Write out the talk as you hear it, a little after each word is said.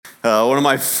One of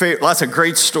my lots of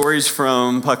great stories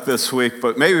from Puck this week,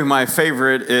 but maybe my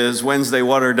favorite is Wednesday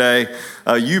Water Day.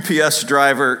 A UPS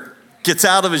driver gets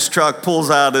out of his truck,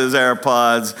 pulls out his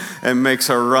AirPods, and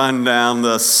makes a run down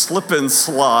the slip and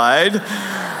slide.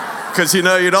 Because you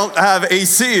don't have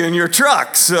AC in your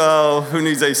truck, so who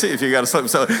needs AC if you got a slip?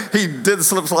 So he did the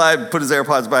slip slide, put his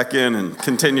AirPods back in, and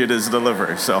continued his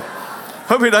delivery. So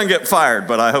hope he doesn't get fired,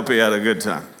 but I hope he had a good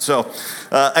time. So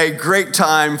a great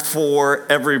time for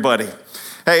everybody.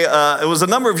 Hey, it was a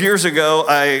number of years ago,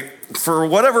 for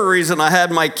whatever reason, I had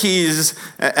my keys,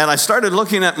 and I started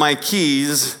looking at my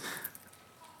keys,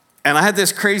 and I had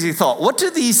this crazy thought. What do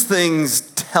these things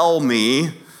tell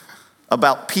me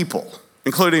about people,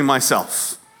 including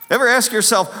myself? Ever ask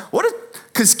yourself,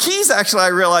 because keys actually, I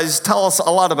realize, tell us a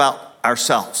lot about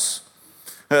ourselves.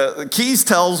 The keys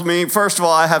tells me, first of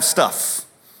all, I have stuff.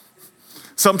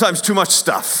 Sometimes too much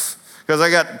stuff, because I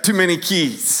got too many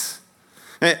keys.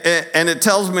 And it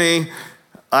tells me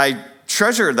I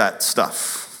treasure that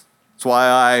stuff. That's why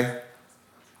I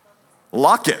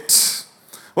lock it.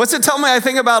 What's it tell me I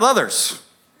think about others?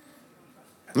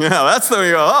 Yeah, that's the way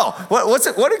you go,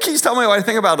 what do keys tell me what I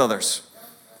think about others?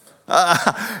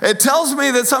 It tells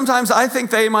me that sometimes I think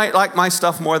they might like my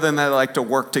stuff more than they like to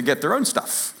work to get their own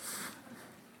stuff.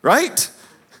 Right?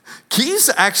 Keys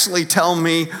actually tell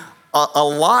me a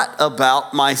lot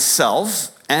about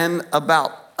myself and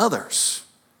about others,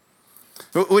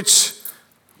 which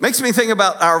makes me think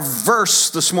about our verse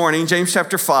this morning. James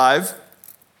chapter 5,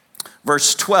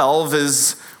 verse 12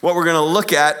 is what we're going to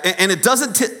look at, and it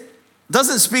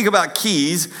doesn't speak about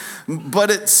keys, but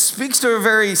it speaks to a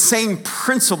very same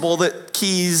principle that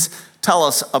keys tell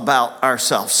us about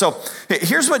ourselves. So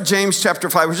here's what James chapter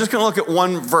 5, we're just going to look at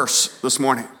one verse this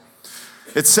morning.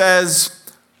 It says,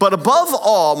 "But above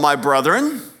all, my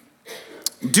brethren,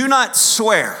 do not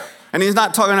swear." And he's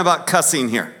not talking about cussing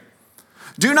here.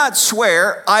 "Do not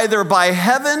swear either by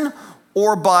heaven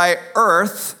or by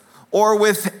earth or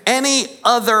with any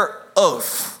other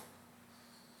oath.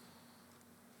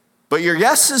 But your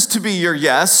yes is to be your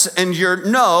yes and your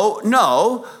no,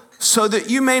 no, so that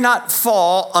you may not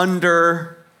fall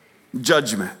under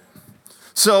judgment."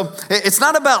 So it's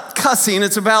not about cussing,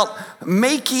 it's about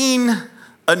making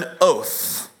an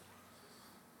oath,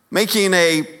 making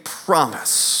a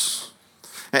promise.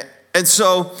 And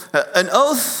so an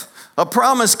oath, a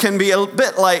promise can be a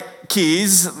bit like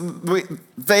keys.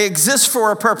 They exist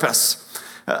for a purpose.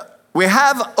 We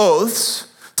have oaths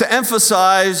to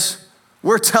emphasize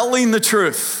we're telling the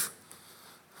truth,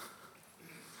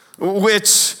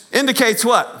 which indicates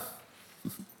what?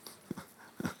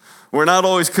 We're not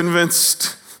always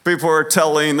convinced people are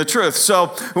telling the truth. So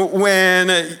when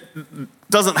it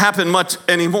doesn't happen much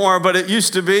anymore, but it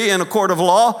used to be in a court of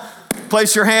law,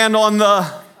 place your hand on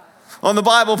the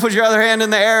Bible, put your other hand in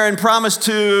the air, and promise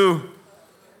to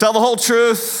tell the whole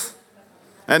truth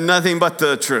and nothing but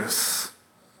the truth.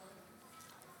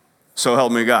 So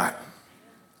help me God.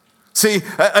 See, in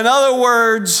other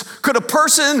words, could a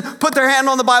person put their hand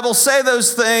on the Bible, say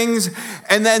those things,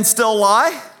 and then still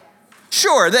lie?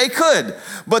 Sure, they could.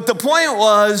 But the point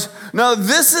was, no,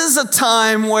 this is a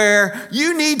time where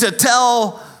you need to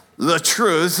tell the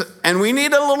truth, and we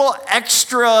need a little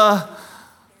extra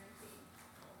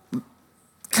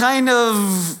kind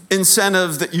of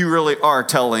incentive that you really are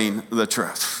telling the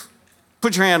truth.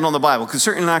 Put your hand on the Bible, because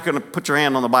certainly not going to put your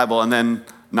hand on the Bible and then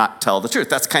not tell the truth.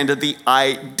 That's kind of the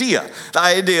idea. The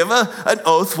idea of an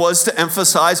oath was to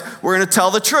emphasize we're going to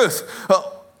tell the truth,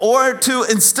 or to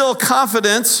instill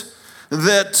confidence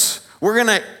that we're going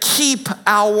to keep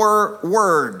our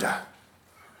word.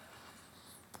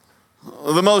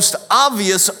 The most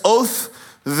obvious oath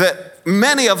that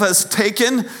many of us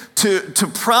taken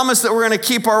to promise that we're going to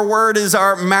keep our word is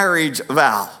our marriage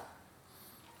vow.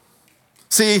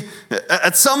 See,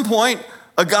 at some point,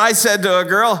 a guy said to a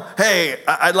girl, "Hey,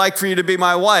 I'd like for you to be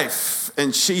my wife."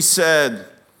 And she said,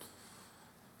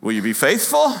 "Will you be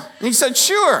faithful?" And he said,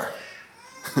 "Sure."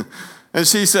 And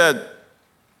she said,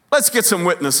 "Let's get some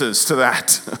witnesses to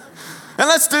that. And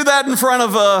let's do that in front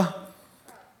of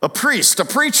a priest, a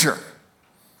preacher."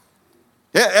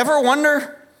 Yeah, ever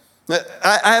wonder?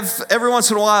 I have, every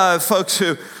once in a while, I have folks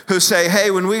who say, "Hey,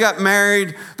 when we got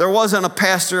married, there wasn't a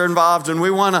pastor involved, and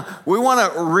we want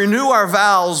to renew our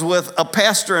vows with a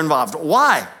pastor involved."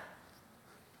 Why?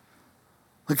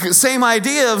 The same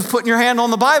idea of putting your hand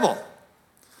on the Bible.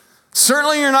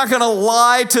 Certainly, you're not going to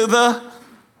lie to the.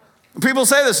 People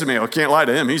say this to me, "Oh, can't lie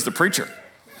to him, he's the preacher."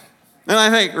 And I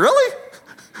think, really?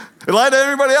 You lie to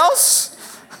everybody else?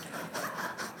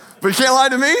 But you can't lie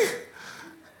to me?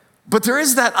 But there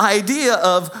is that idea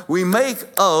of we make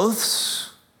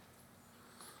oaths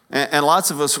And lots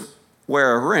of us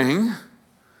wear a ring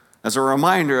as a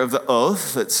reminder of the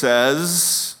oath that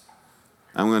says,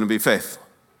 I'm going to be faithful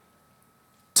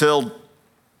till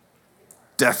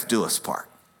death do us part.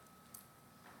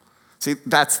 See,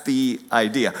 that's the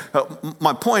idea.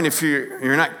 My point, if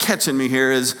you're not catching me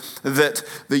here, is that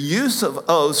the use of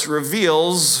oaths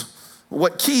reveals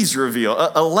what keys reveal,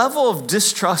 a level of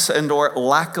distrust and or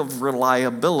lack of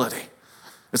reliability.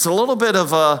 It's a little bit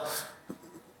of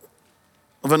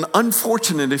an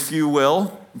unfortunate, if you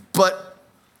will, but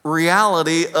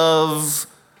reality of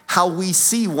how we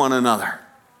see one another.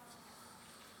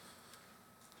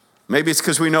 Maybe it's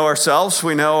because we know ourselves,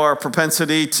 we know our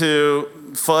propensity to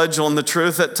fudge on the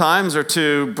truth at times or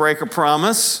to break a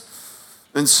promise.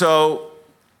 And so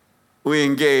we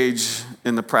engage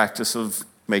in the practice of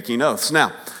making oaths.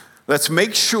 Now, let's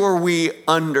make sure we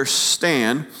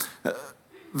understand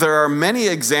there are many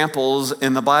examples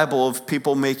in the Bible of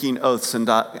people making oaths and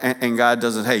God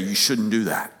doesn't, hey, you shouldn't do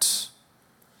that.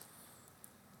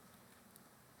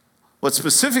 What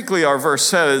specifically our verse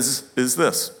says is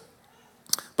this.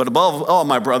 But above all,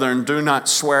 my brethren, do not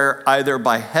swear either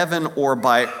by heaven or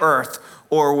by earth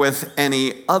or with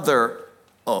any other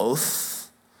oath.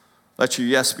 Let your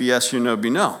yes be yes, your no be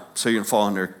no. So you can fall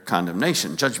under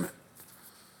condemnation, judgment.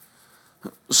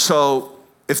 So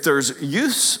if there's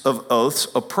use of oaths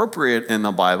appropriate in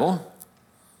the Bible,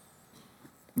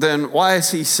 then why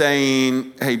is he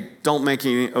saying, hey, don't make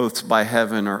any oaths by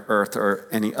heaven or earth or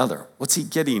any other? What's he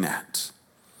getting at?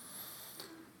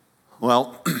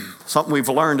 Well, something we've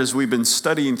learned as we've been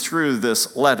studying through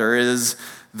this letter is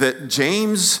that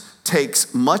James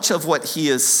takes much of what he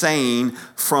is saying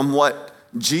from what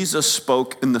Jesus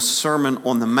spoke in the Sermon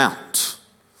on the Mount.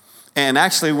 And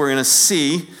actually, we're going to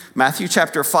see Matthew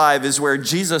chapter 5 is where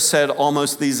Jesus said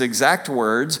almost these exact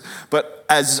words, but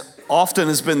as often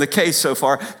has been the case so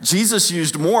far, Jesus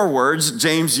used more words,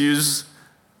 James uses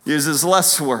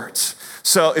less words.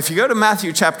 So if you go to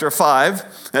Matthew chapter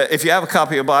 5, if you have a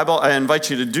copy of the Bible, I invite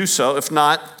you to do so. If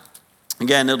not,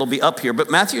 again, it'll be up here.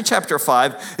 But Matthew chapter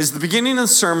 5 is the beginning of the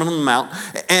Sermon on the Mount.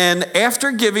 And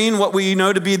after giving what we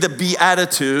know to be the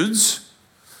Beatitudes,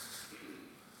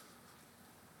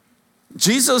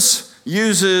 Jesus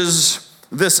uses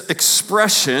this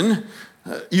expression,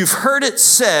 you've heard it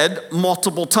said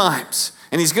multiple times.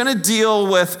 And he's going to deal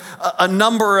with a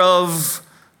number of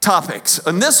topics.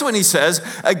 And this one he says,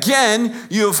 again,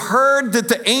 you have heard that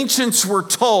the ancients were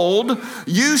told,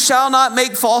 you shall not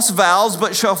make false vows,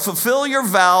 but shall fulfill your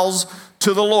vows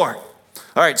to the Lord.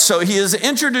 All right, so he is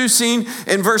introducing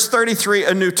in verse 33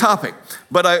 a new topic.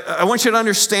 But I want you to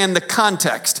understand the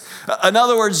context. In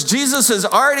other words, Jesus has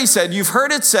already said, you've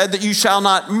heard it said that you shall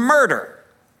not murder.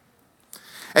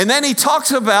 And then he talks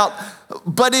about,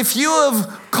 but if you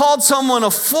have called someone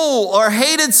a fool or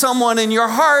hated someone in your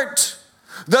heart,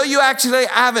 though you actually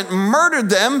haven't murdered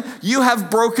them, you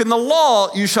have broken the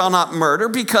law, you shall not murder,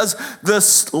 because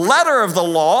the letter of the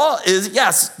law is,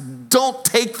 yes, don't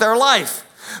take their life.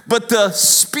 But the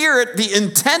spirit, the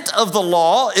intent of the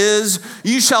law is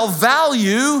you shall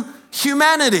value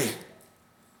humanity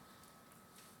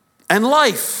and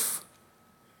life.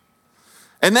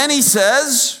 And then he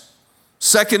says,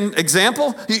 second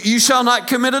example, you shall not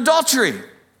commit adultery.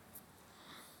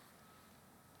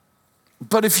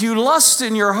 But if you lust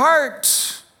in your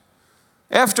heart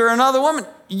after another woman,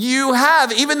 you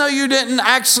have, even though you didn't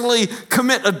actually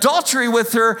commit adultery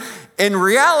with her, in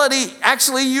reality,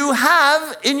 actually you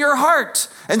have in your heart.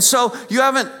 And so you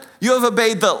have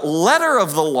obeyed the letter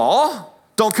of the law,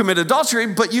 don't commit adultery,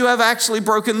 but you have actually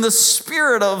broken the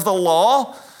spirit of the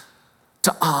law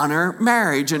to honor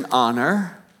marriage and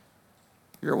honor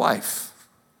your wife,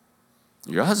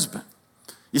 your husband.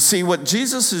 You see, what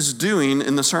Jesus is doing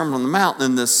in the Sermon on the Mount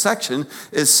in this section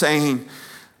is saying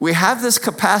we have this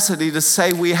capacity to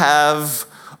say we have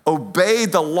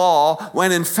obeyed the law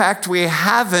when in fact we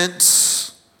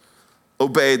haven't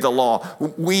obeyed the law.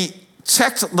 We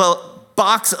checked the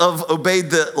box of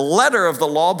obeyed the letter of the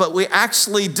law, but we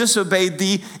actually disobeyed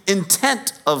the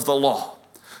intent of the law.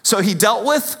 So he dealt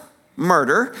with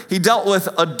murder, he dealt with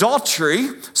adultery,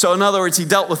 so in other words, he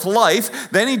dealt with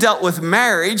life, then he dealt with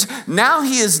marriage. Now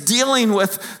he is dealing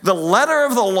with the letter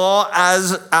of the law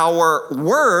as our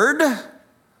word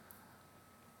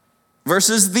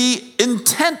versus the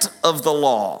intent of the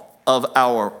law of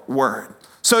our word.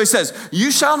 So he says,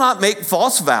 you shall not make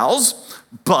false vows,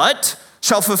 but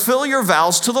shall fulfill your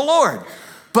vows to the Lord.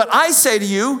 But I say to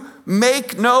you,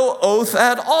 make no oath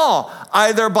at all,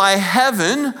 either by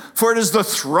heaven, for it is the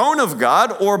throne of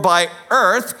God, or by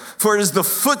earth, for it is the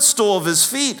footstool of his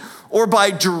feet, or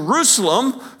by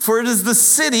Jerusalem, for it is the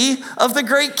city of the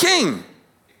great king.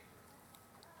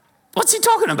 What's he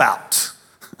talking about?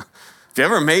 Have you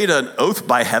ever made an oath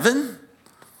by heaven?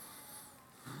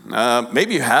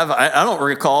 Maybe you have. I don't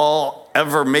recall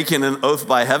ever making an oath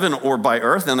by heaven or by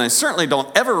earth, and I certainly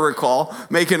don't ever recall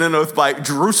making an oath by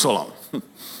Jerusalem.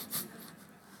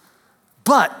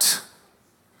 But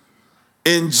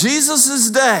in Jesus'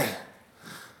 day,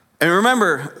 and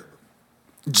remember,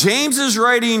 James is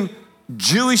writing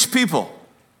Jewish people.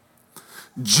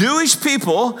 Jewish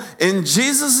people in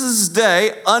Jesus'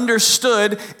 day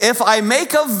understood, if I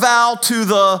make a vow to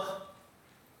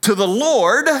the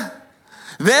Lord,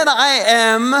 then I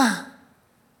am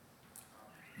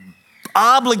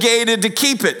obligated to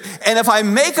keep it. And if I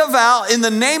make a vow in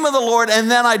the name of the Lord and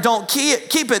then I don't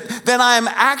keep it, then I am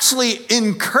actually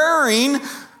incurring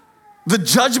the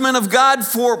judgment of God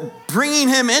for bringing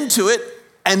him into it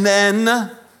and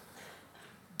then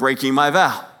breaking my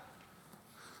vow.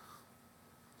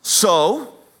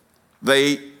 So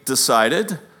they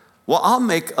decided, well, I'll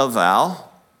make a vow,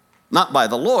 not by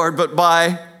the Lord, but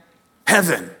by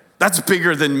heaven. That's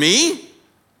bigger than me.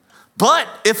 But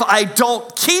if I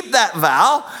don't keep that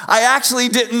vow, I actually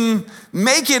didn't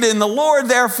make it in the Lord,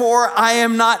 therefore I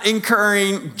am not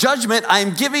incurring judgment.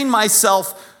 I'm giving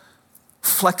myself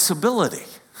flexibility.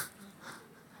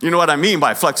 You know what I mean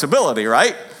by flexibility,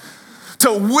 right?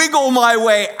 To wiggle my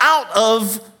way out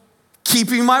of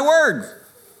keeping my word.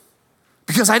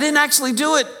 Because I didn't actually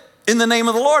do it in the name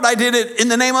of the Lord. I did it in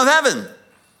the name of heaven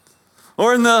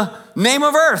or in the name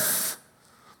of earth.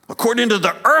 According to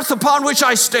the earth upon which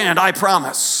I stand, I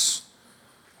promise.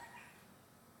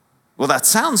 Well, that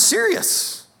sounds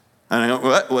serious. And I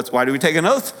go, why do we take an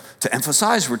oath? To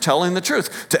emphasize we're telling the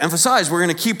truth. To emphasize we're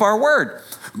going to keep our word.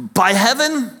 By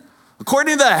heaven,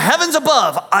 according to the heavens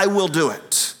above, I will do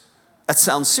it. That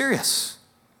sounds serious.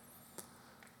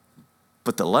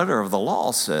 But the letter of the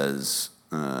law says,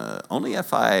 only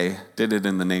if I did it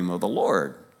in the name of the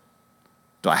Lord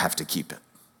do I have to keep it.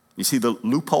 You see the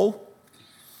loophole?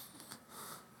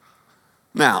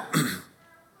 Now,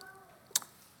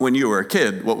 when you were a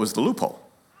kid, what was the loophole?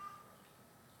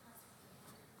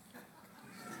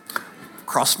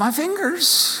 Cross my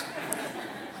fingers.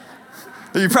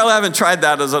 You probably haven't tried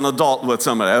that as an adult with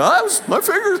somebody. My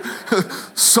fingers,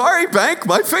 sorry, bank,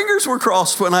 my fingers were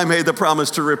crossed when I made the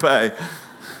promise to repay.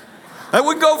 That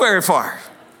wouldn't go very far.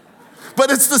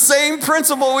 But it's the same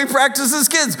principle we practice as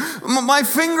kids. My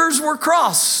fingers were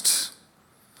crossed.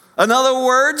 In other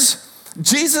words,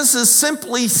 Jesus is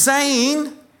simply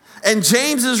saying, and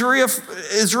James is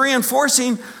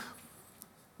reinforcing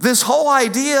this whole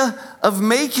idea of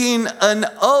making an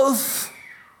oath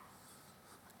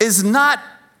is not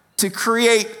to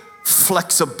create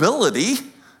flexibility,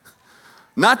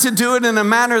 not to do it in a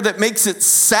manner that makes it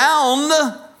sound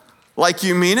like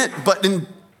you mean it, but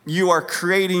you are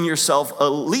creating yourself a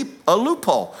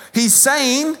loophole. He's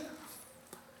saying,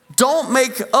 don't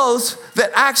make oaths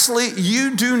that actually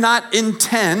you do not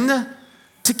intend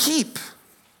to keep.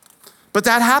 But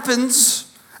that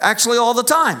happens actually all the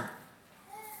time.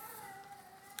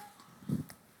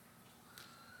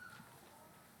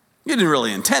 You didn't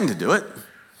really intend to do it,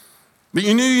 but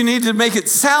you knew you needed to make it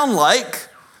sound like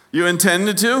you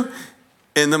intended to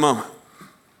in the moment.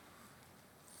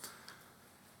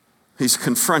 He's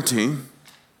confronting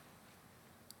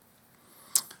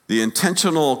the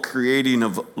intentional creating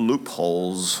of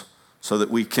loopholes so that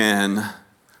we can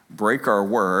break our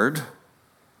word,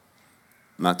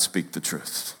 not speak the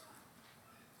truth.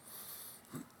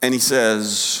 And he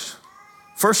says,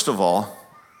 first of all,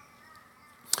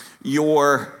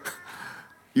 your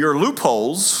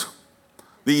loopholes,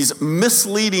 these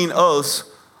misleading oaths,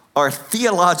 are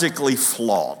theologically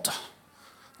flawed.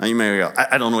 Now you may go,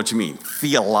 I don't know what you mean,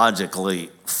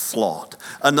 theologically flawed.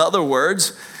 In other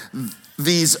words,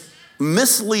 these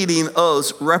misleading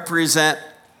oaths represent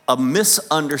a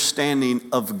misunderstanding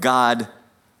of God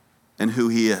and who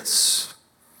he is.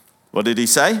 What did he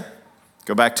say?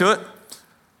 Go back to it.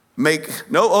 Make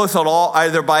no oath at all,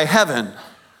 either by heaven,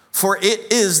 for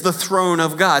it is the throne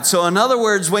of God. So in other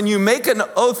words, when you make an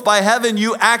oath by heaven,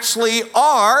 you actually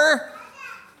are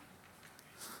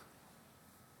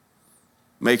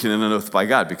making an oath by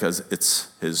God because it's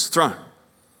his throne.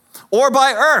 Or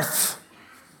by earth.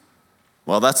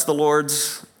 Well, that's the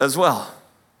Lord's as well.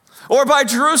 Or by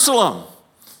Jerusalem.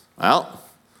 Well,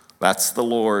 that's the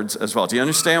Lord's as well. Do you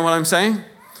understand what I'm saying?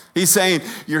 He's saying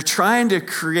you're trying to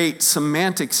create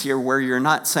semantics here where you're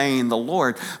not saying the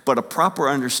Lord, but a proper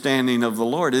understanding of the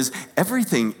Lord is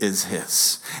everything is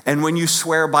his. And when you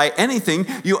swear by anything,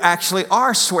 you actually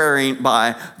are swearing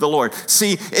by the Lord.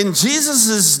 See, in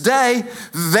Jesus' day,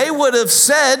 they would have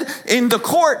said in the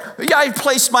court, yeah, I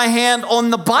placed my hand on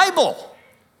the Bible.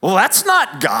 Well, that's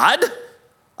not God.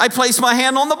 I place my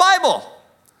hand on the Bible.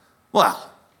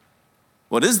 Well,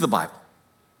 what is the Bible?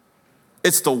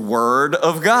 It's the Word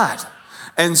of God.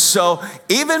 And so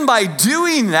even by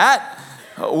doing that,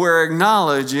 we're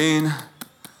acknowledging,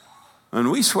 when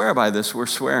we swear by this, we're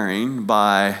swearing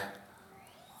by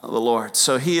the Lord.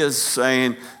 So he is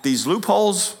saying these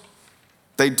loopholes,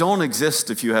 they don't exist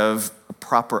if you have a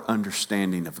proper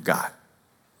understanding of God.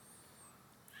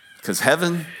 Because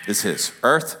heaven is his,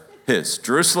 earth his,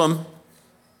 Jerusalem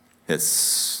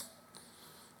his.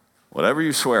 Whatever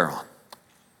you swear on,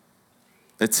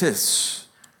 it's his.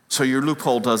 So your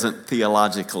loophole doesn't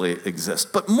theologically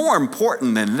exist. But more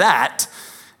important than that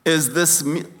is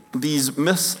these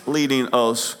misleading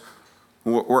oaths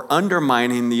were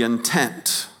undermining the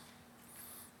intent.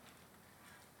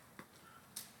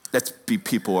 Let's be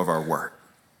people of our word.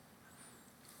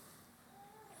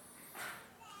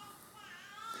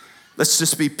 Let's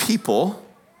just be people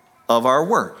of our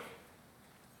word.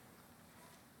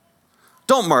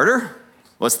 Don't murder.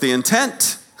 What's the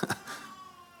intent?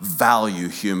 Value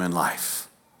human life.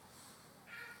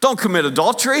 Don't commit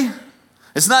adultery.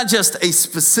 It's not just a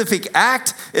specific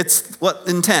act, it's what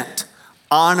intent?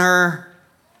 Honor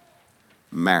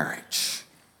marriage.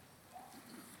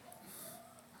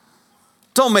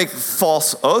 Don't make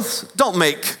false oaths. Don't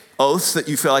make oaths that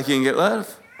you feel like you can get rid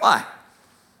of. Why?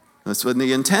 That's with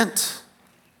the intent.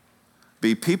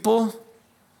 Be people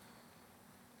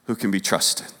who can be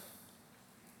trusted.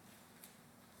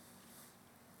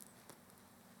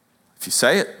 If you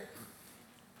say it,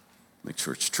 make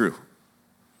sure it's true.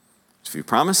 If you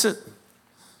promise it,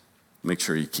 make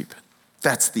sure you keep it.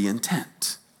 That's the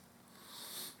intent.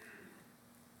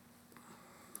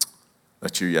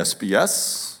 Let your yes be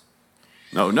yes,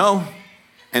 no, no.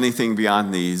 Anything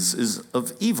beyond these is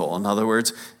of evil. In other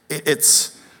words,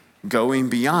 it's going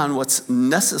beyond what's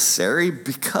necessary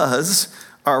because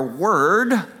our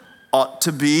word ought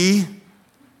to be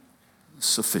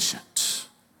sufficient.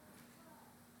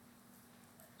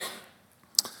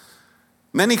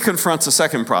 Then he confronts a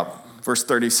second problem. Verse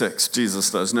 36, Jesus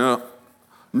does, "No,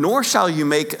 nor shall you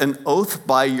make an oath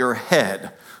by your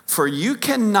head, for you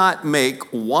cannot make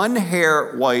one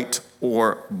hair white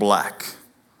or black."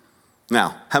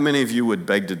 Now, how many of you would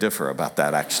beg to differ about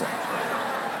that, actually?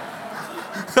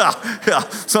 Yeah,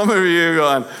 some of you are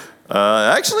going,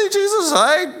 actually, Jesus,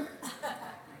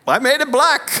 I made it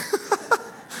black.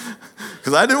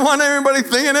 Because I didn't want everybody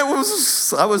thinking I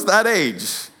was that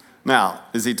age. Now,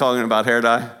 is he talking about hair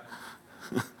dye?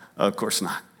 Of course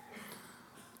not.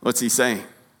 What's he saying?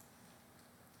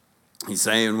 He's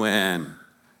saying when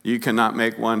you cannot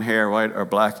make one hair white or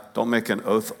black, don't make an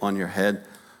oath on your head.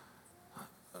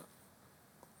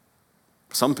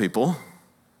 Some people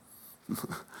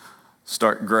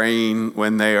start graying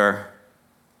when they are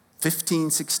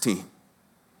 15, 16.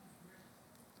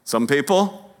 Some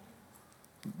people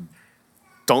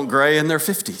don't gray in their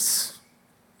 50s.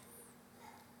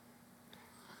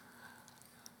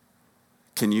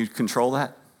 Can you control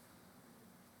that?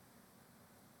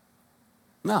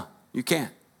 No, you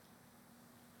can't.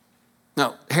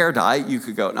 No, hair dye, you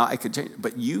could go, no, I could change it,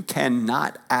 but you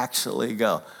cannot actually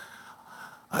go,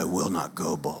 I will not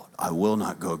go bald. I will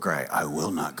not go gray. I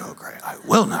will not go gray. I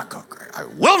will not go gray. I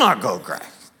will not go gray.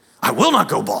 I will not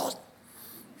go bald.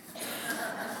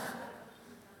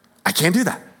 I can't do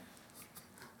that.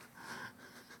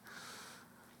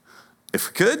 If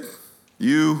we could,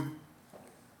 you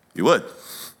would.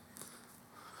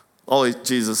 All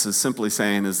Jesus is simply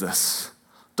saying is this: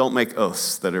 don't make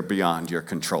oaths that are beyond your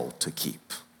control to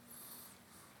keep.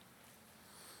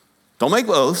 Don't make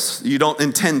oaths you don't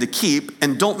intend to keep,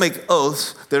 and don't make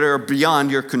oaths that are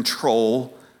beyond your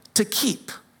control to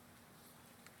keep.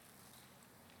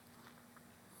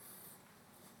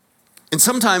 And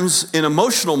sometimes in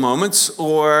emotional moments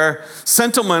or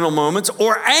sentimental moments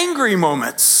or angry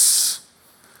moments,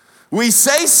 we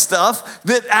say stuff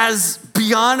that is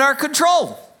beyond our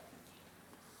control.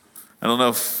 I don't know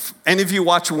if any of you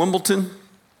watch Wimbledon.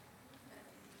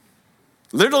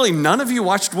 Literally none of you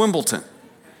watched Wimbledon.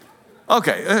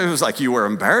 Okay, it was like you were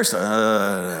embarrassed.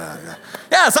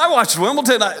 Yes, I watched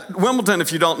Wimbledon. Wimbledon,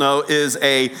 if you don't know, is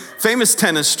a famous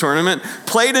tennis tournament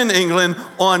played in England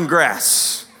on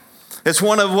grass. It's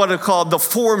one of what are called the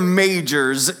four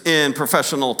majors in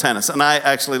professional tennis. And I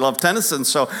actually love tennis, and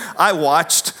so I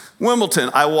watched Wimbledon.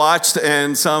 I watched,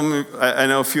 and I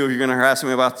know a few of you are going to harass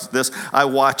me about this, I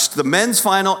watched the men's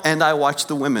final and I watched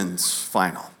the women's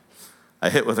final. I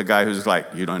hit with a guy who's like,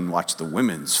 you don't watch the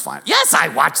women's final. Yes, I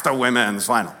watched the women's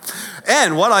final.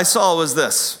 And what I saw was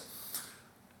this.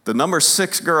 The number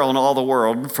 6 girl in all the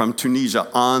world from Tunisia,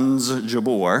 Ons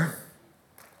Jabeur,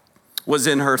 was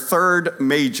in her third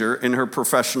major in her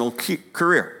professional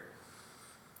career.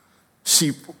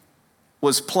 She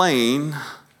was playing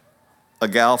a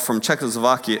gal from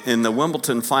Czechoslovakia in the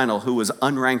Wimbledon final who was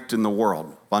unranked in the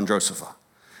world, Vondrousova.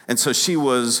 And so she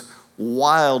was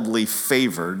wildly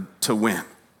favored to win.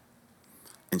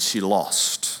 And she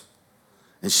lost.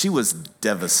 And she was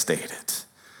devastated.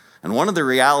 And one of the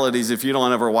realities, if you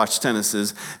don't ever watch tennis,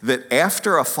 is that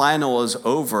after a final is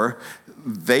over,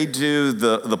 they do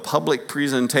the public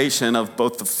presentation of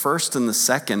both the first and the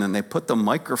second, and they put the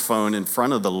microphone in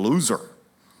front of the loser.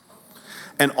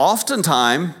 And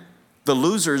oftentimes, the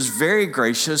loser is very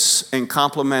gracious and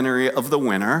complimentary of the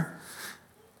winner.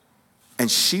 And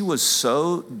she was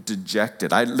so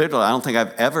dejected. I don't think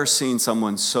I've ever seen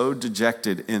someone so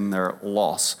dejected in their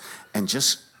loss and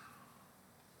just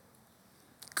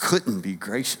couldn't be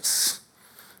gracious.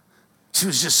 She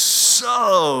was just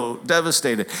so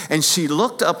devastated. And she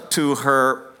looked up to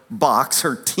her box,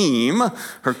 her team,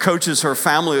 her coaches, her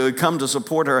family who had come to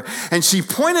support her, and she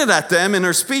pointed at them in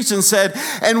her speech and said,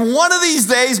 and one of these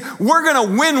days, we're going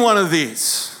to win one of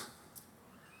these.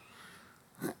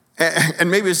 And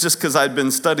maybe it's just because I'd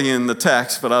been studying the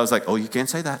text, but I was like, oh, you can't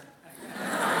say that.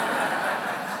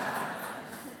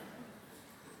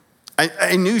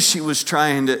 I knew she was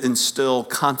trying to instill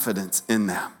confidence in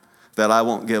them that I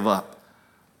won't give up.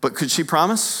 But could she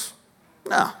promise?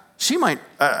 No. She might,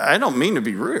 I don't mean to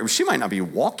be rude, she might not be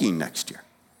walking next year.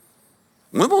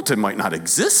 Wimbledon might not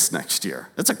exist next year.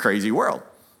 It's a crazy world.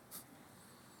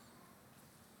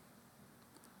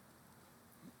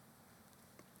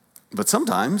 But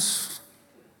sometimes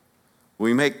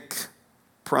we make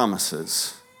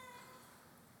promises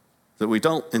that we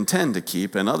don't intend to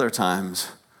keep, and other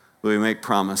times we make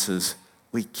promises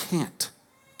we can't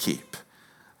keep.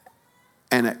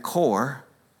 And at core,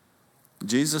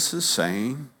 Jesus is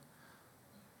saying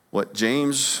what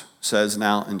James says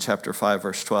now in chapter 5,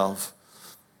 verse 12.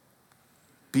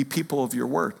 Be people of your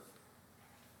word.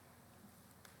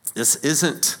 This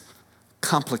isn't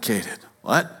complicated.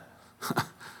 What?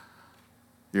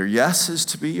 Your yes is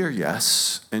to be your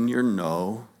yes, and your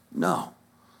no, no,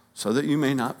 so that you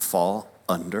may not fall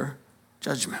under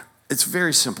judgment. It's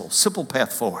very simple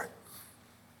path forward.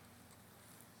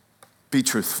 Be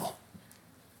truthful.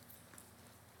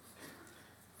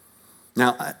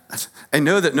 Now, I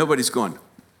know that nobody's going,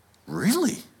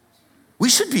 really? We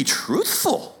should be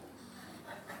truthful.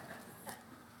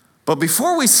 But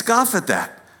before we scoff at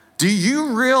that, do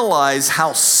you realize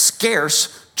how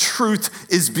scarce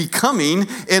truth is becoming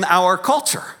in our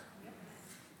culture?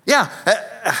 Yeah.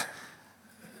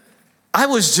 I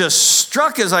was just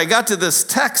struck as I got to this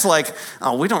text like,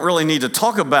 oh, we don't really need to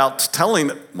talk about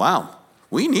telling. Wow,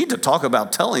 we need to talk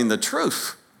about telling the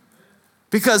truth.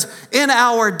 Because in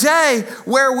our day,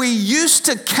 where we used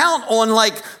to count on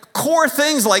like core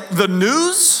things like the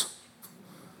news,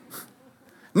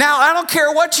 now I don't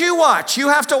care what you watch. You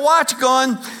have to watch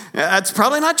going, that's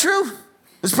probably not true.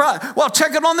 Well,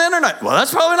 check it on the internet. Well,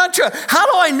 that's probably not true. How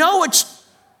do I know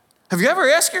have you ever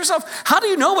asked yourself, how do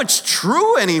you know it's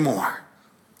true anymore?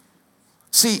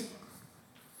 See,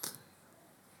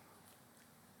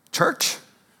 church,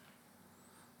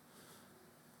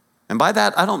 and by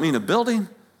that, I don't mean a building.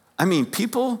 I mean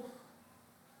people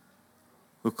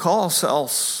who call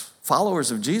themselves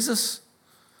followers of Jesus.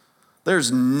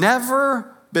 There's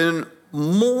never been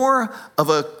more of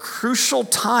a crucial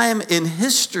time in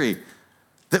history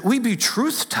that we be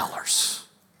truth tellers.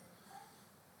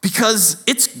 Because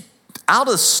it's out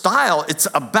of style. It's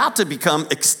about to become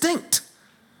extinct.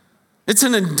 It's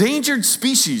an endangered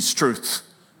species truth.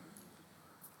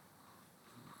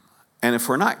 And if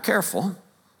we're not careful,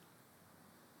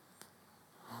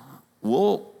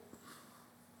 we'll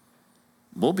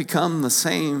become the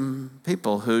same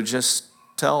people who just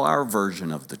tell our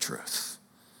version of the truth.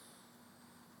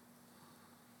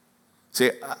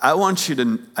 See,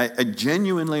 I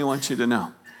genuinely want you to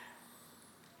know,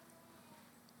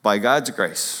 by God's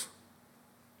grace,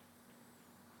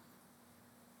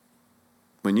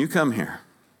 when you come here,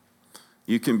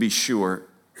 you can be sure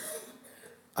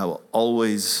I will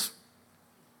always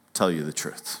tell you the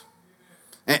truth.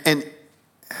 And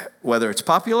whether it's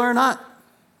popular or not,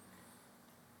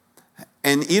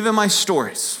 and even my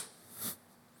stories,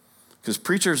 because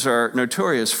preachers are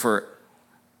notorious for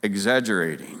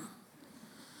exaggerating.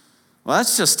 Well,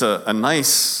 that's just a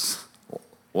nice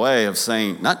way of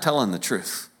saying not telling the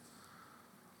truth.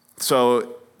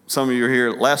 So some of you were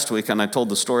here last week, and I told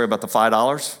the story about the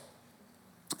 $5,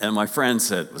 and my friend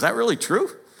said, was that really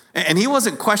true? And he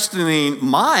wasn't questioning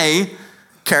my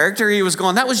character. He was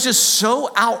going, that was just so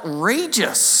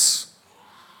outrageous.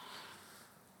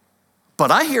 But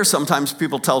I hear sometimes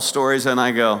people tell stories and I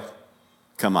go,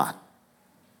 come on.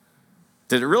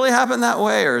 Did it really happen that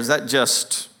way, or is that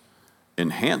just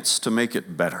enhanced to make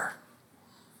it better?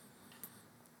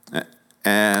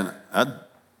 And I'll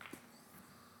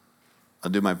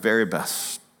do my very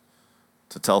best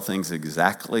to tell things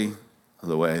exactly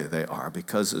the way they are,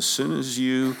 because as soon as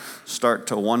you start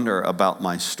to wonder about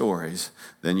my stories,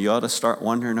 then you ought to start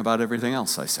wondering about everything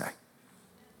else I say.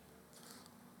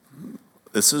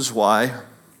 This is why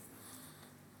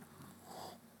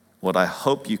what I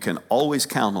hope you can always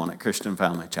count on at Christian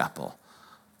Family Chapel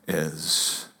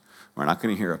is we're not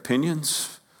going to hear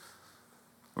opinions,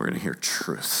 we're going to hear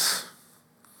truth.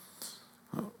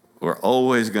 We're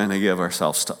always going to give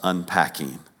ourselves to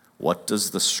unpacking what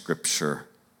does the Scripture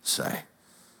say.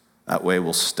 That way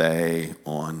we'll stay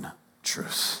on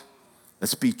truth.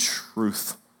 Let's be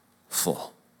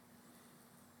truthful.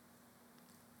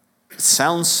 It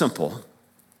sounds simple,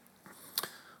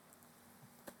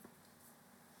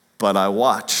 but I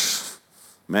watch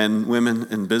men, women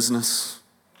in business.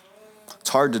 It's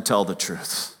hard to tell the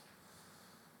truth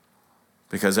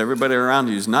because everybody around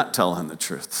you is not telling the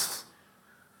truth.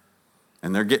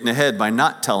 And they're getting ahead by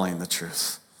not telling the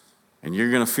truth. And you're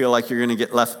going to feel like you're going to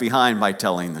get left behind by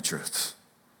telling the truth.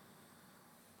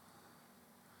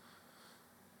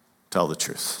 Tell the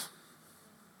truth.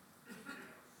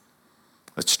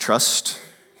 Let's trust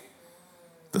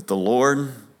that the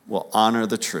Lord will honor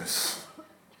the truth.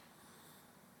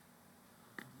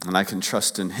 And I can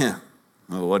trust in Him.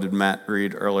 Well, what did Matt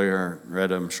read earlier?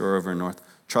 Read, I'm sure, over north.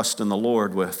 Trust in the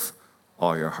Lord with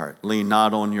all your heart. Lean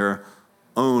not on your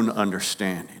own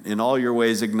understanding. In all your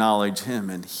ways acknowledge Him,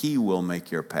 and He will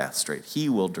make your path straight. He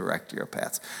will direct your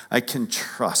paths. I can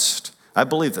trust. I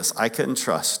believe this. I can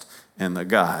trust in the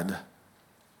God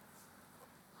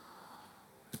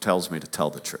who tells me to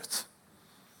tell the truth.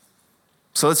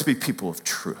 So let's be people of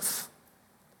truth.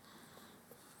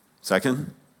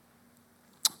 Second,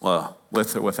 well,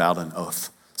 with or without an oath.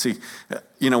 See,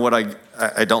 you know what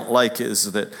I don't like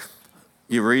is that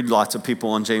you read lots of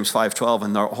people in James 5:12,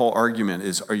 and their whole argument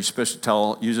is, are you supposed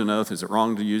to use an oath? Is it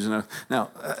wrong to use an oath? Now,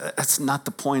 that's not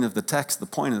the point of the text. The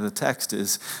point of the text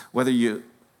is whether you're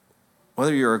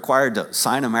required to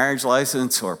sign a marriage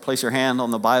license or place your hand on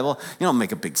the Bible, you don't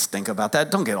make a big stink about that.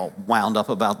 Don't get all wound up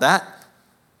about that.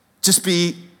 Just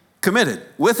be committed.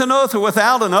 With an oath or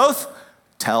without an oath,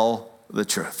 tell the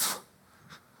truth.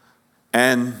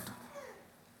 And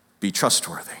be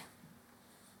trustworthy.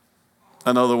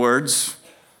 In other words,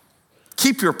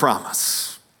 keep your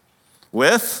promise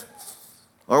with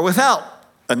or without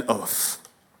an oath.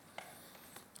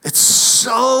 It's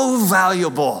so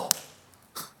valuable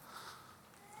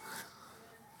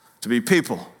to be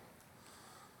people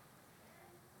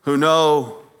who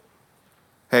know,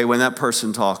 hey, when that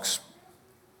person talks,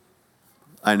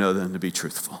 I know them to be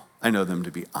truthful. I know them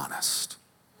to be honest.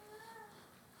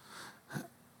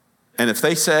 And if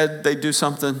they said they'd do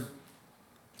something,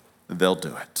 they'll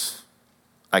do it.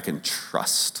 I can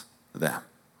trust them.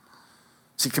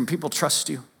 See, can people trust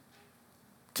you?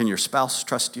 Can your spouse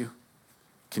trust you?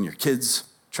 Can your kids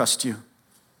trust you?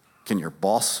 Can your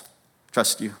boss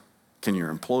trust you? Can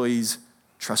your employees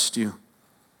trust you?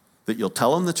 That you'll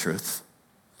tell them the truth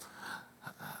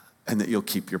and that you'll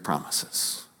keep your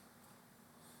promises.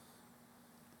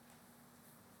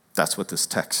 That's what this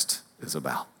text is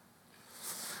about.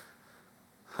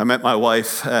 I met my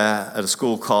wife at a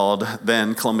school called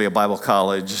then Columbia Bible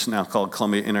College, now called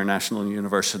Columbia International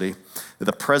University.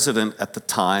 The president at the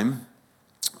time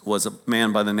was a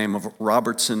man by the name of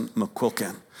Robertson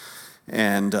McQuilkin.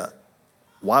 And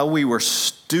while we were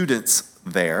students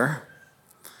there,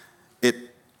 it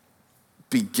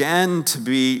began to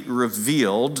be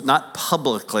revealed, not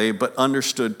publicly, but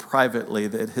understood privately,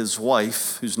 that his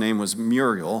wife, whose name was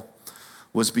Muriel,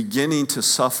 was beginning to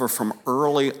suffer from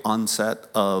early onset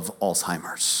of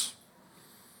Alzheimer's.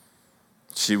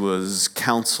 She was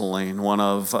counseling one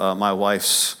of my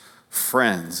wife's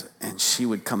friends, and she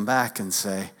would come back and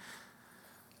say,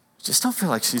 I just don't feel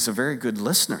like she's a very good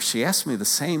listener. She asked me the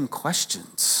same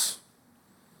questions,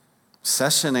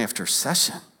 session after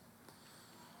session.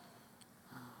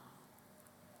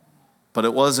 But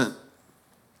it wasn't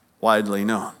widely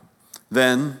known.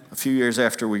 Then, a few years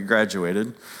after we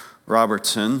graduated,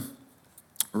 Robertson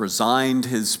resigned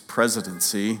his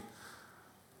presidency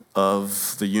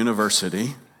of the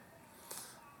university.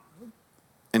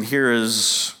 And here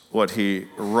is what he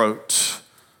wrote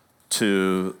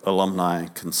to alumni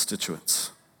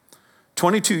constituents.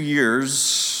 22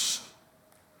 years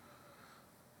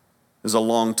is a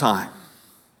long time,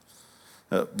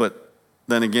 but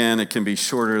then again, it can be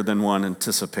shorter than one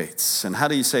anticipates. And how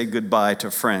do you say goodbye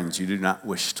to friends you do not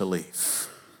wish to leave?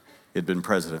 He had been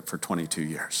president for 22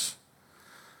 years.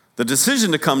 The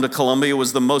decision to come to Columbia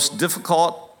was the most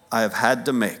difficult I have had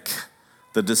to make.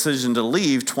 The decision to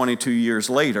leave 22 years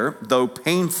later, though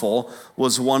painful,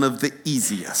 was one of the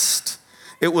easiest.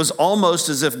 It was almost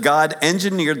as if God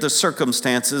engineered the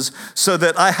circumstances so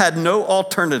that I had no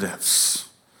alternatives.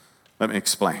 Let me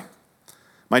explain.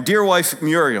 My dear wife,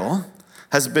 Muriel,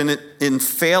 has been in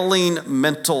failing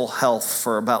mental health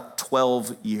for about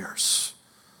 12 years.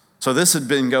 So this had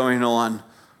been going on,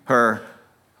 her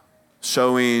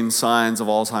showing signs of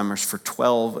Alzheimer's for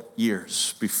 12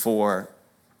 years before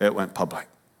it went public.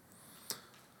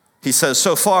 He says,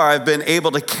 so far I've been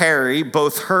able to carry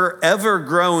both her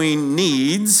ever-growing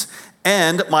needs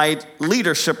and my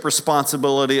leadership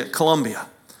responsibility at Columbia.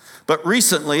 But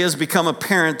recently it has become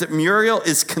apparent that Muriel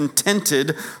is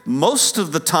contented most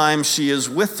of the time she is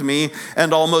with me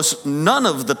and almost none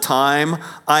of the time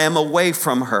I am away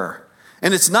from her.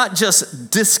 And it's not just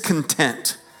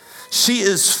discontent. She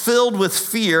is filled with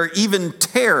fear, even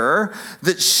terror,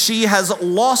 that she has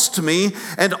lost me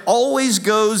and always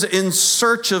goes in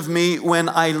search of me when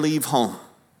I leave home.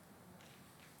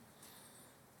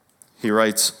 He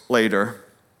writes later,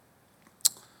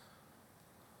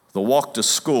 the walk to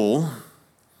school,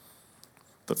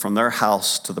 but from their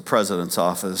house to the president's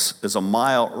office, is a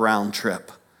mile round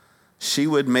trip. She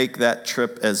would make that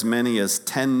trip as many as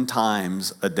 10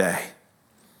 times a day.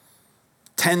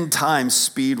 10 times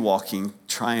speed walking,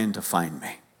 trying to find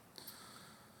me.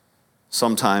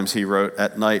 Sometimes, he wrote,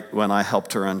 at night when I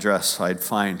helped her undress, I'd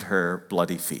find her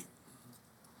bloody feet.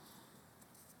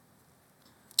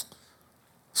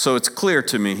 So it's clear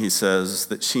to me, he says,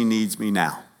 that she needs me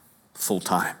now, full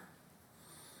time.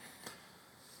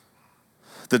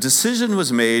 The decision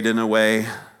was made in a way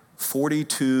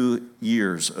 42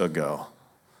 years ago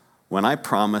when I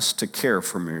promised to care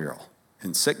for Muriel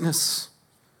in sickness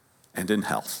and in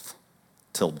health,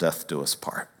 till death do us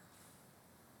part.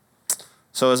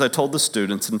 So as I told the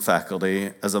students and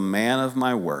faculty, as a man of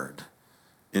my word,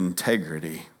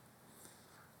 integrity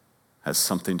has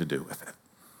something to do with it.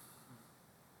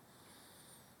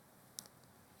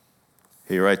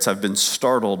 He writes, I've been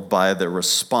startled by the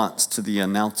response to the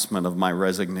announcement of my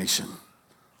resignation.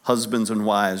 Husbands and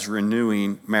wives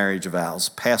renewing marriage vows,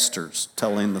 pastors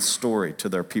telling the story to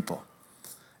their people.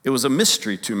 It was a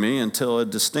mystery to me until a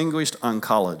distinguished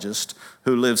oncologist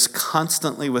who lives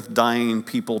constantly with dying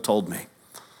people told me,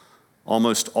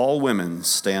 almost all women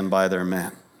stand by their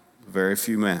men. Very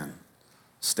few men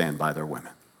stand by their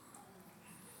women.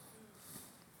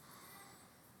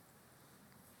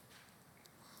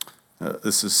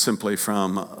 This is simply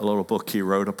from a little book he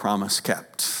wrote, A Promise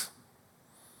Kept.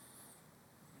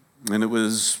 And it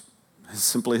was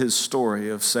simply his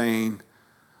story of saying,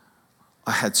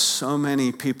 I had so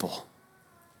many people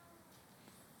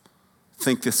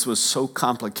think this was so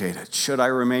complicated. Should I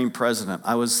remain president?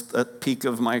 I was at the peak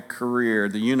of my career.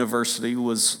 The university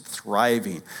was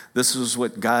thriving. This was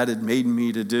what God had made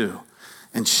me to do.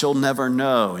 And she'll never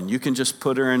know. And you can just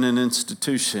put her in an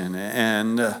institution.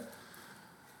 And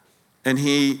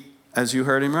he, as you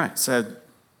heard him right, said,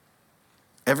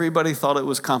 everybody thought it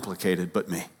was complicated but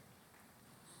me. It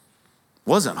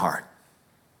wasn't hard.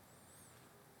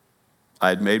 I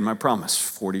had made my promise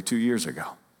 42 years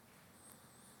ago.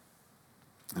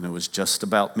 And it was just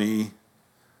about me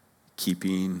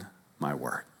keeping my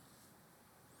word.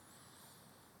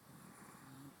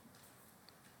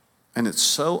 And it's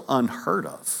so unheard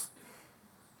of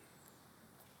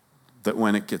that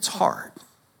when it gets hard,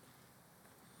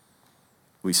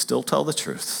 we still tell the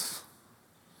truth.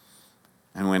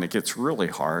 And when it gets really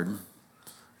hard,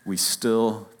 we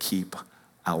still keep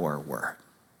our word.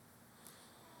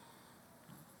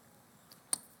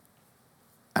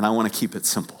 And I want to keep it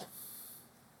simple.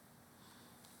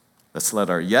 Let's let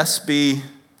our yes be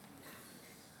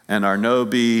and our no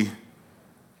be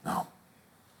no.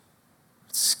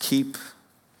 Let's keep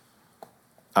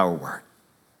our word.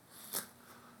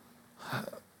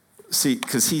 See,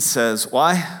 because he says,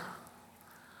 why?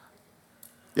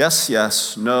 Yes,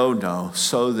 yes, no, no,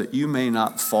 so that you may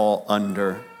not fall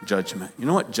under judgment. You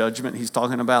know what judgment he's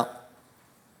talking about?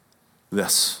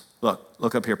 This.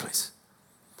 Look up here, please.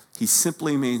 He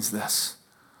simply means this.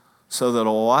 So that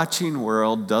a watching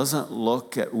world doesn't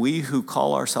look at we who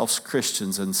call ourselves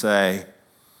Christians and say,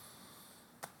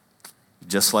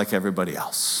 just like everybody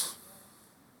else.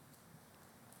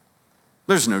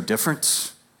 There's no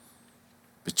difference,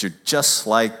 but you're just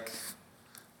like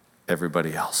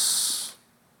everybody else.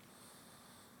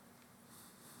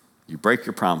 You break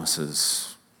your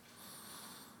promises.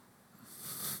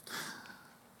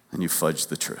 and you fudge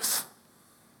the truth.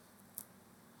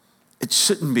 It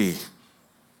shouldn't be,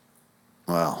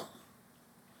 well,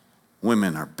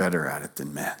 women are better at it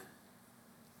than men.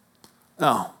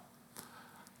 No.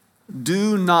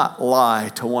 Do not lie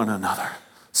to one another.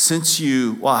 Since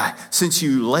you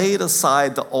laid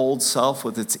aside the old self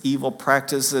with its evil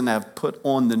practice and have put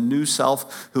on the new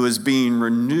self who is being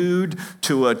renewed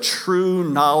to a true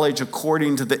knowledge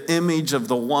according to the image of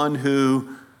the one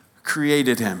who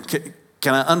created him.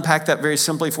 Can I unpack that very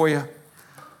simply for you?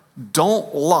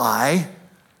 Don't lie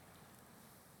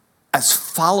as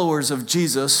followers of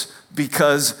Jesus,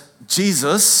 because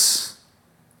Jesus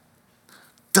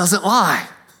doesn't lie.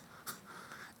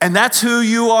 And that's who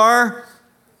you are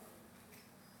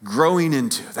growing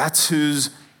into. That's whose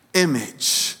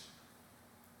image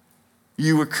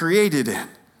you were created in.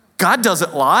 God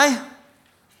doesn't lie.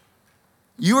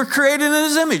 You were created in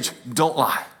his image. Don't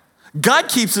lie. God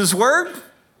keeps his word.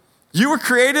 You were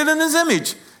created in his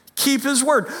image. Keep his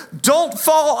word. Don't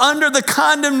fall under the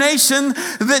condemnation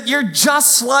that you're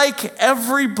just like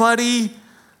everybody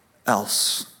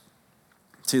else.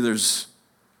 See, there's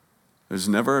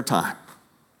never a time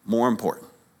more important.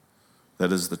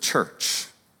 That is the church.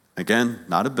 Again,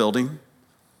 not a building.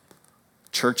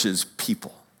 Church is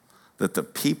people. That the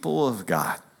people of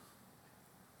God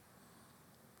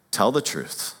tell the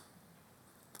truth,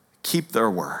 keep their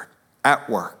word at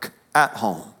work, at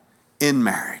home, in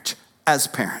marriage, as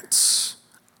parents,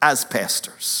 as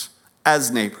pastors,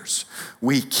 as neighbors.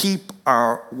 We keep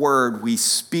our word. We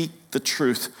speak the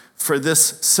truth for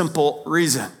this simple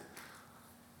reason.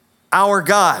 Our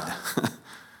God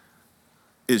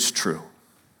is true,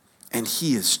 and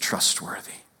he is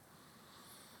trustworthy.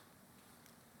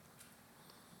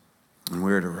 And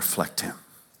we're to reflect him.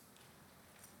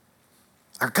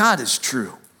 Our God is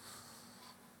true,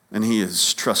 and he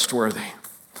is trustworthy.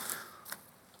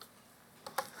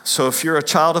 So if you're a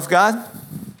child of God,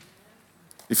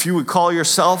 if you would call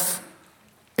yourself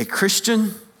a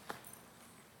Christian,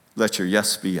 let your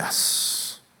yes be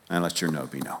yes, and let your no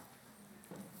be no.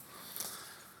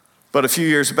 But a few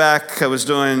years back, I was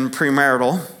doing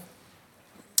premarital,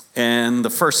 and the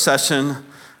first session,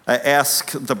 I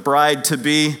asked the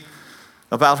bride-to-be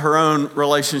about her own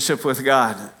relationship with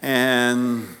God.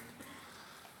 And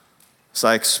as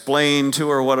I explained to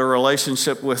her what a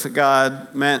relationship with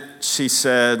God meant, she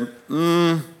said,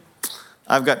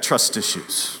 I've got trust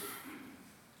issues.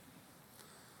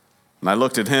 And I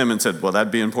looked at him and said, well,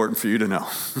 that'd be important for you to know.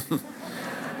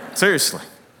 Seriously.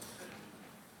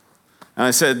 And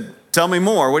I said, tell me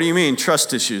more. What do you mean,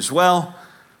 trust issues? Well,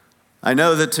 I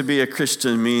know that to be a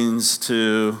Christian means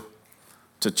to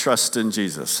trust in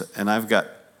Jesus, and I've got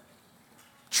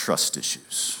trust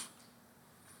issues.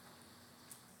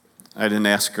 I didn't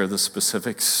ask her the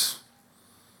specifics,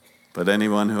 but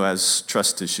anyone who has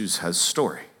trust issues has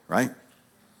story, right?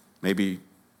 Maybe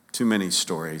too many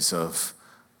stories of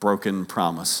broken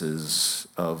promises,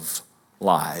 of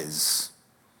lies.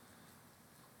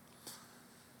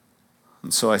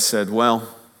 And so I said, well,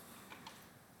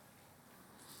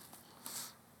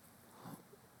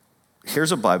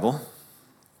 here's a Bible.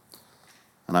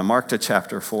 And I marked a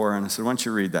chapter for her, and I said, why don't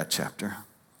you read that chapter?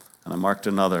 And I marked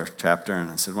another chapter,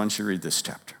 and I said, why don't you read this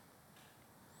chapter?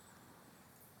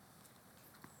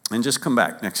 And just come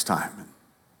back next time and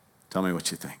tell me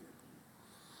what you think.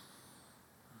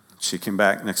 She came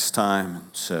back next time and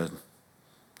said,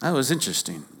 that was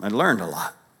interesting. I learned a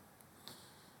lot.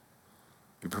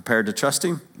 You prepared to trust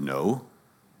him? No.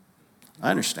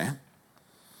 I understand.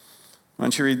 Why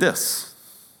don't you read this?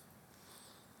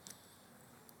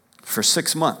 For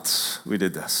 6 months, we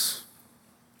did this.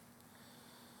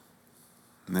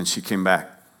 And then she came back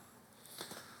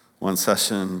one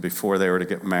session before they were to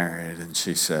get married, and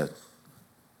she said,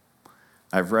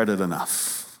 I've read it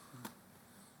enough.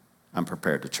 I'm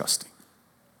prepared to trust him.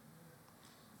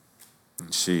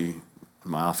 And she,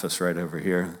 in my office right over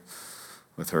here,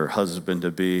 with her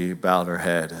husband-to-be, bowed her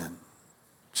head, and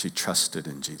she trusted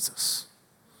in Jesus.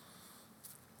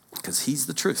 Because he's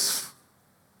the truth.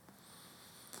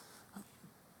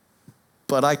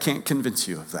 But I can't convince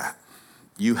you of that.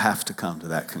 You have to come to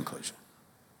that conclusion.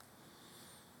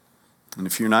 And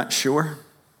if you're not sure,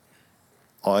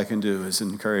 all I can do is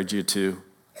encourage you to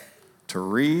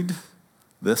read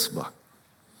this book.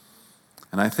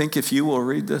 And I think if you will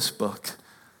read this book,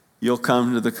 you'll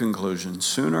come to the conclusion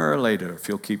sooner or later if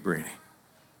you'll keep reading.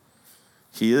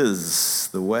 He is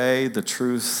the way, the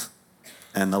truth,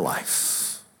 and the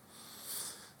life.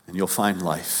 And you'll find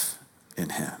life in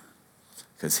him.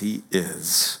 Because he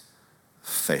is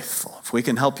faithful. If we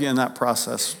can help you in that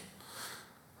process,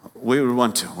 we would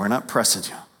want to. We're not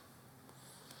pressing you.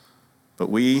 But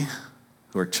we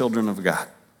who are children of God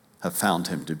have found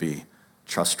him to be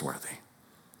trustworthy.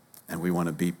 And we want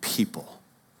to be people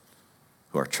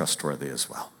who are trustworthy as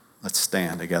well. Let's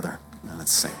stand together and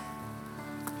let's sing.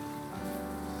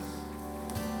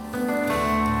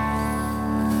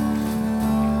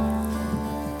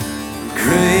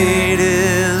 Great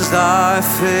is thy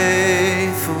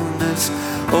faithfulness,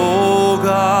 O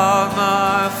God,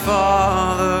 my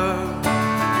Father.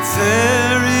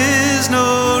 There is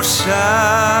no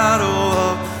shadow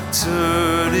of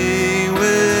turning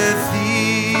with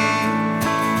thee.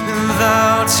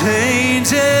 Thou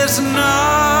changest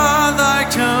not, thy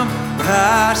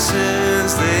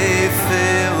compassions, they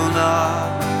fail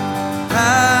not.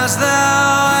 As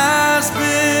thou hast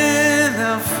been,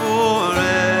 thou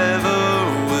forever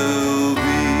will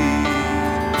be.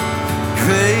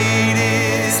 Great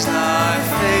is thy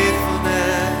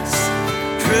faithfulness,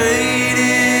 great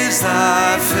is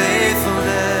thy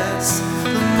faithfulness.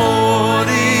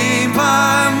 Morning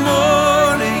by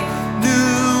morning,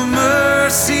 new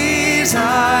mercies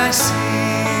I see,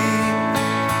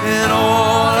 and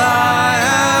all I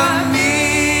have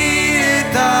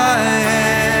needed, thy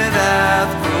hand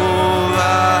hath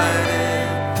provided.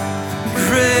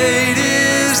 Great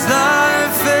is thy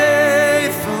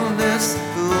faithfulness,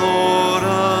 Lord,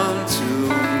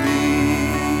 unto me.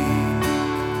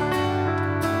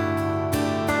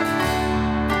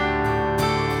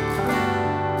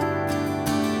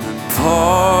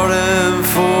 Pardon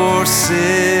for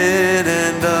sin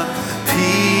and a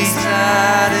peace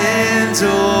that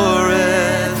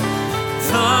endureth,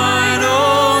 thine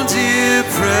own dear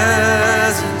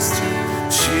presence to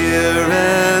cheer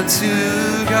and to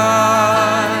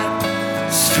guide,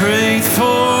 strength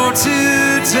for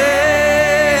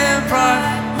today and bright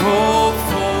hope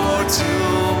for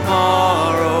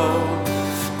tomorrow,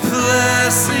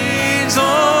 blessings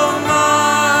all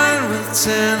mine with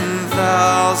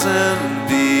 10,000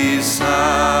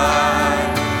 beside.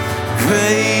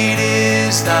 Great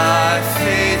is thy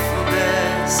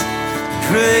faithfulness,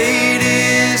 great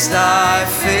is thy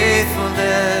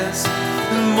faithfulness.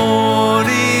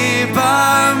 Morning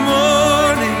by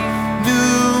morning,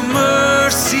 new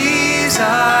mercies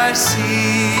I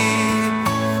see,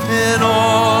 and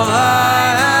all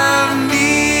I have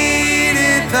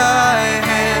needed, thy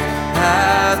hand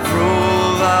hath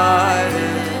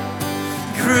provided.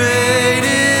 Great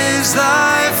is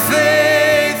thy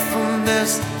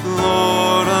faithfulness,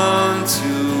 Lord,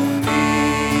 unto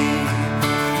me,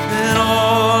 and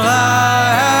all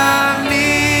I have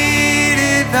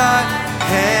needed, thy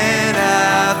hand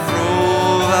hath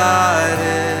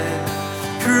provided.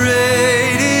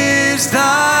 Great is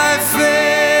thy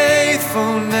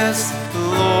faithfulness,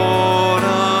 Lord,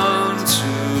 unto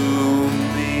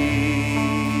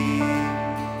me.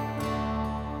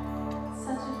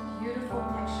 Such a beautiful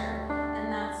picture in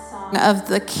that song of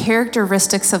the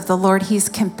characteristics of the Lord. He's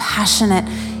compassionate.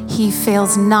 He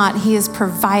fails not. He is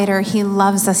provider. He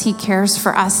loves us. He cares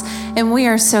for us. And we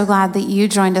are so glad that you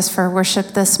joined us for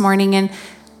worship this morning. And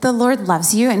the Lord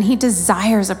loves you and he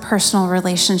desires a personal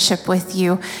relationship with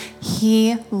you.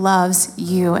 He loves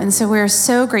you. And so we're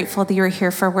so grateful that you're here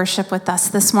for worship with us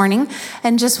this morning.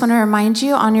 And just want to remind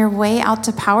you, on your way out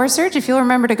to Power Surge, if you'll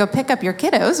remember to go pick up your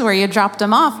kiddos where you dropped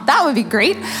them off, that would be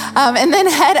great. And then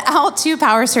head out to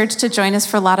Power Surge to join us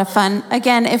for a lot of fun.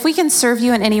 Again, if we can serve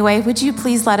you in any way, would you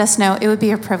please let us know? It would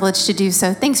be a privilege to do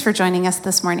so. Thanks for joining us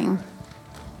this morning.